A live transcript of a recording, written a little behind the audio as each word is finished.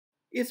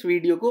इस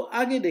वीडियो को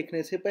आगे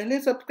देखने से पहले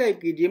सब्सक्राइब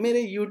कीजिए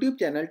मेरे YouTube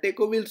चैनल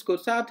टेको व्हील्स को,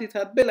 साथ ही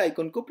साथ बेल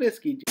आइकन को प्रेस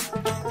कीजिए।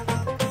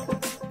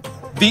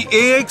 The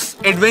AX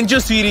Adventure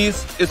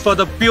Series is for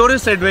the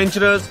purest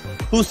adventurers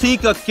who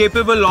seek a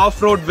capable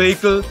off-road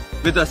vehicle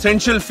with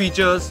essential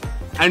features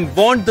and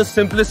want the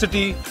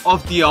simplicity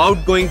of the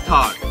outgoing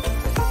Thar.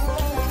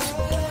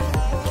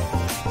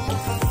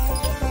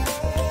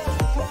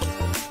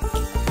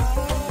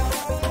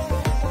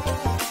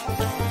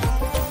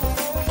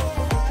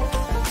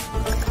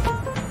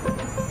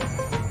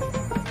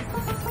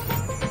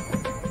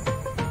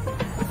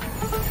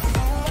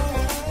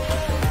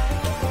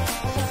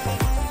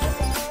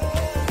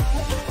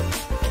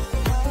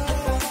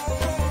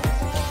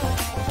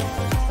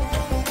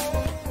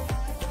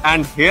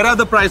 And here are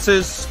the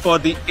prices for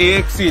the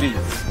AX series.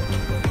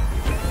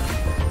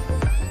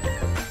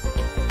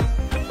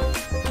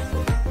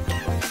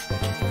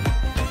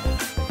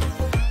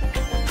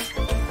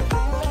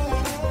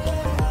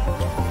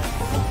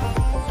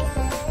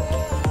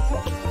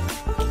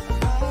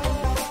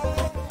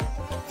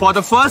 For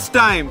the first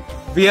time,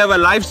 we have a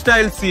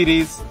lifestyle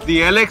series,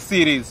 the LX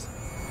series.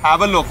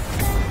 Have a look.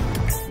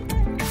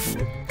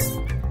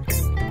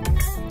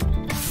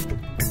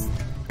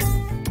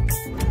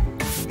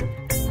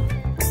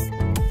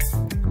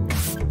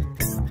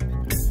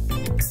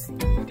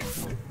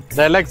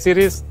 The LX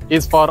series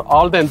is for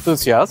all the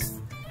enthusiasts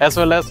as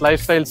well as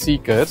lifestyle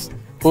seekers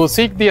who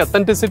seek the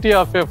authenticity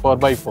of a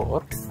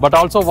 4x4 but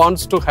also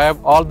wants to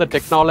have all the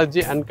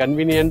technology and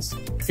convenience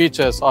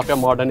features of a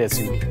modern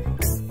SUV.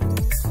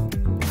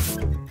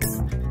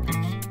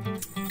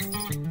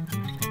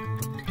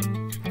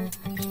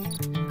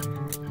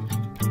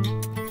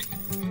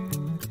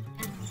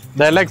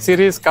 The LX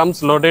series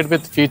comes loaded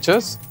with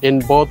features in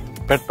both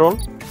petrol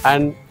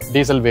and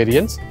diesel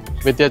variants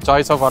with a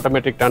choice of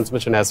automatic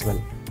transmission as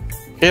well.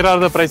 Here are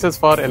the prices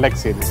for LX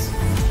series.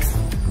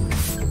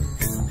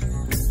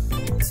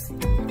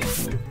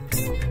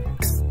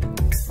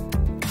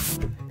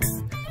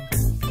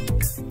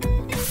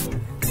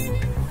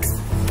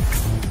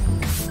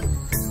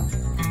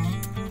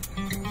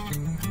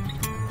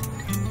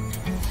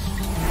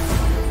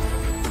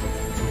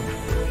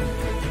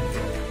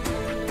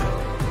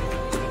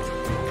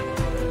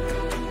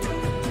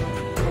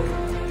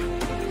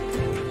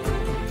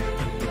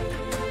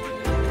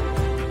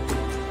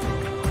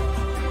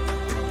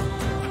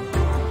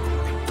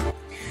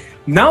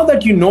 Now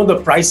that you know the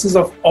prices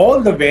of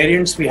all the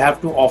variants we have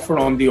to offer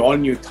on the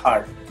all-new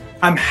Thar,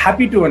 I'm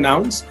happy to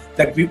announce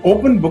that we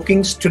open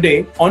bookings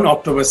today on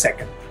October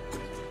 2nd.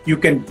 You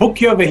can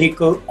book your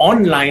vehicle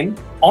online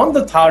on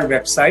the Thar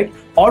website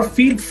or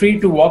feel free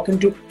to walk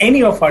into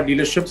any of our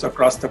dealerships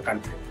across the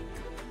country.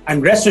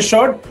 And rest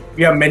assured,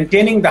 we are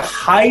maintaining the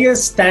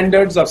highest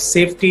standards of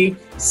safety,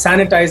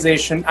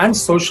 sanitization, and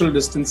social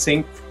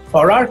distancing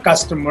for our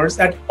customers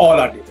at all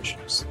our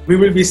dealerships. We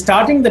will be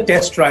starting the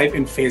test drive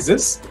in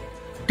phases.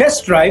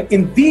 Test drive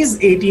in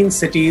these 18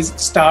 cities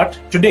start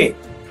today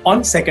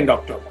on 2nd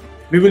October.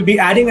 We will be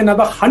adding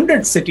another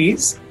 100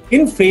 cities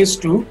in phase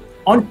 2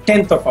 on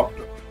 10th of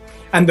October.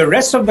 And the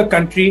rest of the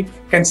country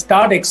can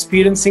start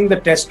experiencing the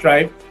test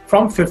drive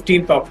from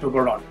 15th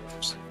October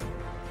onwards.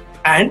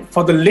 And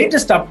for the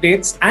latest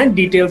updates and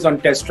details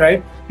on test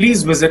drive,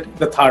 please visit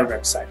the Thar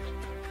website.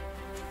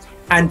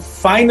 And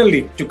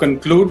finally, to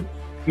conclude,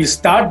 we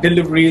start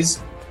deliveries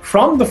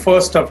from the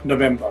 1st of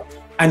November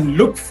and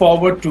look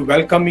forward to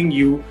welcoming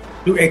you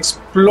to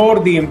explore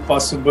the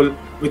impossible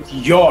with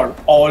your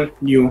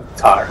all-new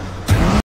Thar.